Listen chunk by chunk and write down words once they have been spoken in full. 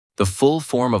The full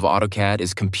form of AutoCAD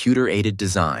is computer-aided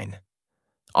design.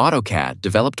 AutoCAD,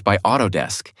 developed by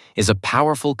Autodesk, is a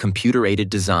powerful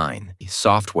computer-aided design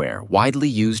software widely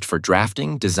used for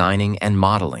drafting, designing, and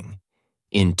modeling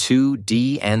in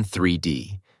 2D and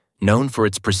 3D, known for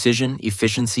its precision,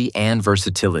 efficiency, and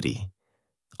versatility.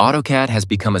 AutoCAD has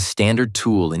become a standard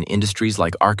tool in industries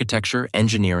like architecture,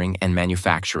 engineering, and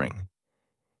manufacturing.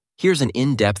 Here's an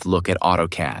in-depth look at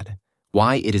AutoCAD,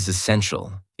 why it is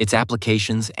essential, its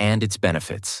applications, and its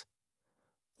benefits.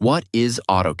 What is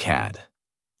AutoCAD?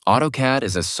 AutoCAD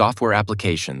is a software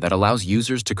application that allows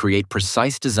users to create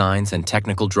precise designs and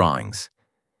technical drawings.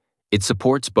 It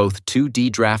supports both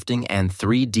 2D drafting and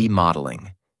 3D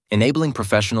modeling, enabling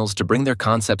professionals to bring their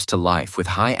concepts to life with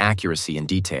high accuracy and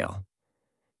detail.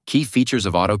 Key features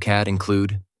of AutoCAD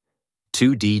include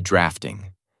 2D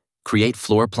drafting. Create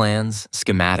floor plans,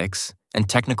 schematics, and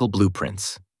technical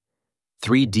blueprints.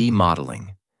 3D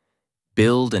modeling.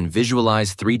 Build and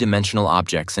visualize three-dimensional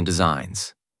objects and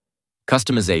designs.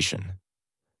 Customization.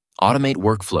 Automate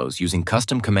workflows using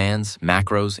custom commands,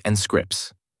 macros, and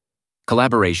scripts.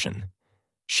 Collaboration.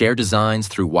 Share designs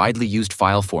through widely used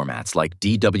file formats like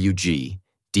DWG,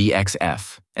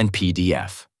 DXF, and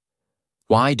PDF.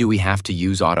 Why do we have to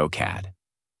use AutoCAD?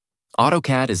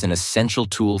 AutoCAD is an essential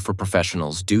tool for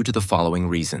professionals due to the following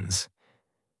reasons.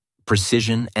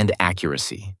 Precision and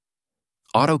accuracy.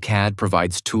 AutoCAD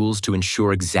provides tools to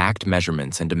ensure exact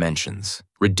measurements and dimensions,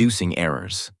 reducing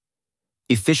errors.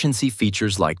 Efficiency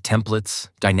features like templates,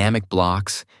 dynamic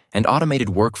blocks, and automated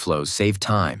workflows save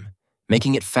time,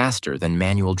 making it faster than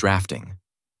manual drafting.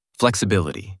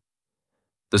 Flexibility.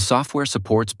 The software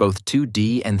supports both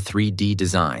 2D and 3D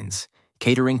designs,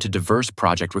 catering to diverse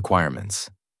project requirements.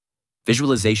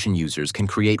 Visualization users can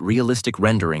create realistic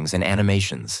renderings and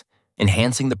animations,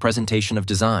 enhancing the presentation of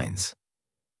designs.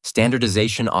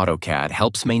 Standardization. AutoCAD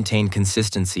helps maintain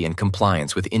consistency and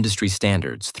compliance with industry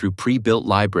standards through pre-built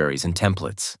libraries and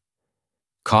templates.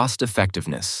 Cost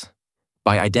effectiveness.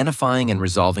 By identifying and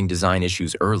resolving design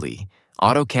issues early,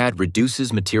 AutoCAD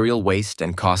reduces material waste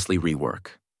and costly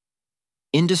rework.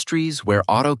 Industries where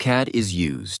AutoCAD is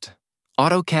used.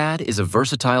 AutoCAD is a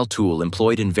versatile tool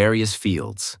employed in various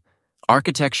fields: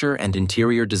 architecture and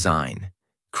interior design.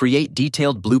 Create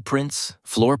detailed blueprints,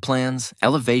 floor plans,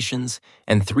 elevations,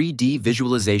 and 3D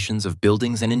visualizations of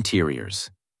buildings and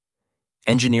interiors.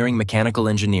 Engineering. Mechanical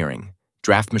engineering.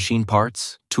 Draft machine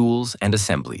parts, tools, and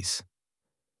assemblies.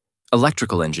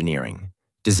 Electrical engineering.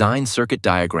 Design circuit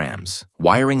diagrams,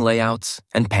 wiring layouts,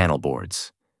 and panel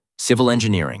boards. Civil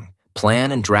engineering.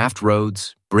 Plan and draft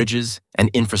roads, bridges, and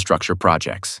infrastructure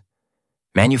projects.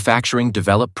 Manufacturing.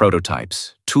 Develop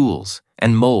prototypes, tools,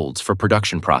 and molds for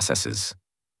production processes.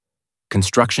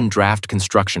 Construction. Draft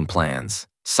construction plans,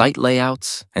 site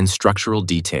layouts, and structural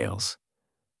details.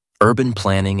 Urban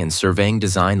planning and surveying.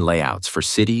 Design layouts for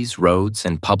cities, roads,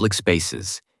 and public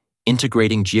spaces,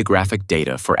 integrating geographic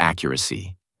data for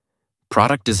accuracy.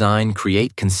 Product design.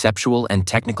 Create conceptual and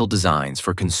technical designs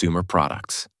for consumer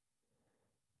products.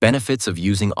 Benefits of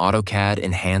using AutoCAD.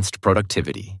 Enhanced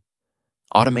productivity.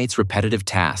 Automates repetitive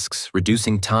tasks,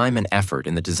 reducing time and effort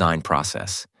in the design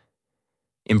process.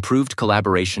 Improved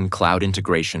collaboration. Cloud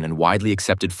integration and widely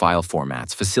accepted file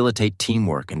formats facilitate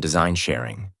teamwork and design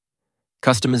sharing.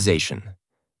 Customization.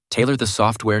 Tailor the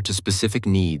software to specific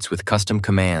needs with custom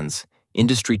commands,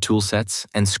 industry toolsets,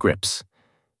 and scripts.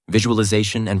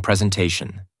 Visualization and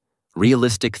presentation.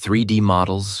 Realistic 3D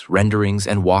models, renderings,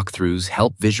 and walkthroughs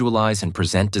help visualize and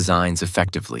present designs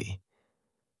effectively.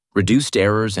 Reduced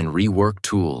errors and rework.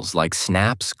 Tools like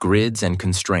snaps, grids, and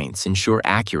constraints ensure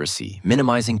accuracy,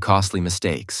 minimizing costly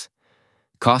mistakes.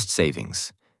 Cost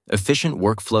savings. Efficient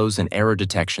workflows and error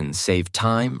detection save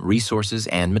time, resources,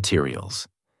 and materials.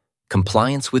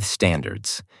 Compliance with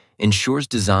standards. Ensures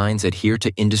designs adhere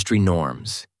to industry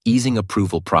norms, easing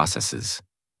approval processes.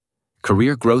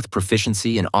 Career growth.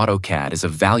 Proficiency in AutoCAD is a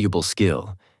valuable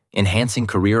skill, enhancing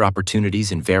career opportunities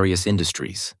in various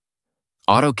industries.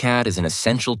 AutoCAD is an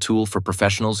essential tool for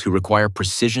professionals who require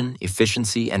precision,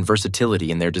 efficiency, and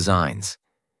versatility in their designs.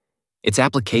 Its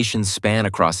applications span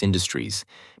across industries,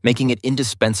 making it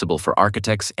indispensable for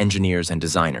architects, engineers, and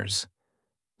designers.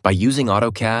 By using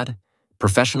AutoCAD,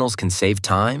 professionals can save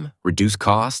time, reduce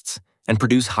costs, and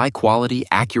produce high-quality,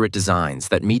 accurate designs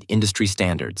that meet industry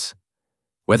standards.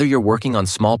 Whether you're working on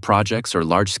small projects or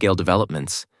large-scale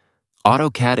developments,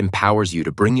 AutoCAD empowers you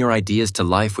to bring your ideas to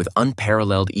life with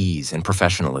unparalleled ease and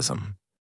professionalism.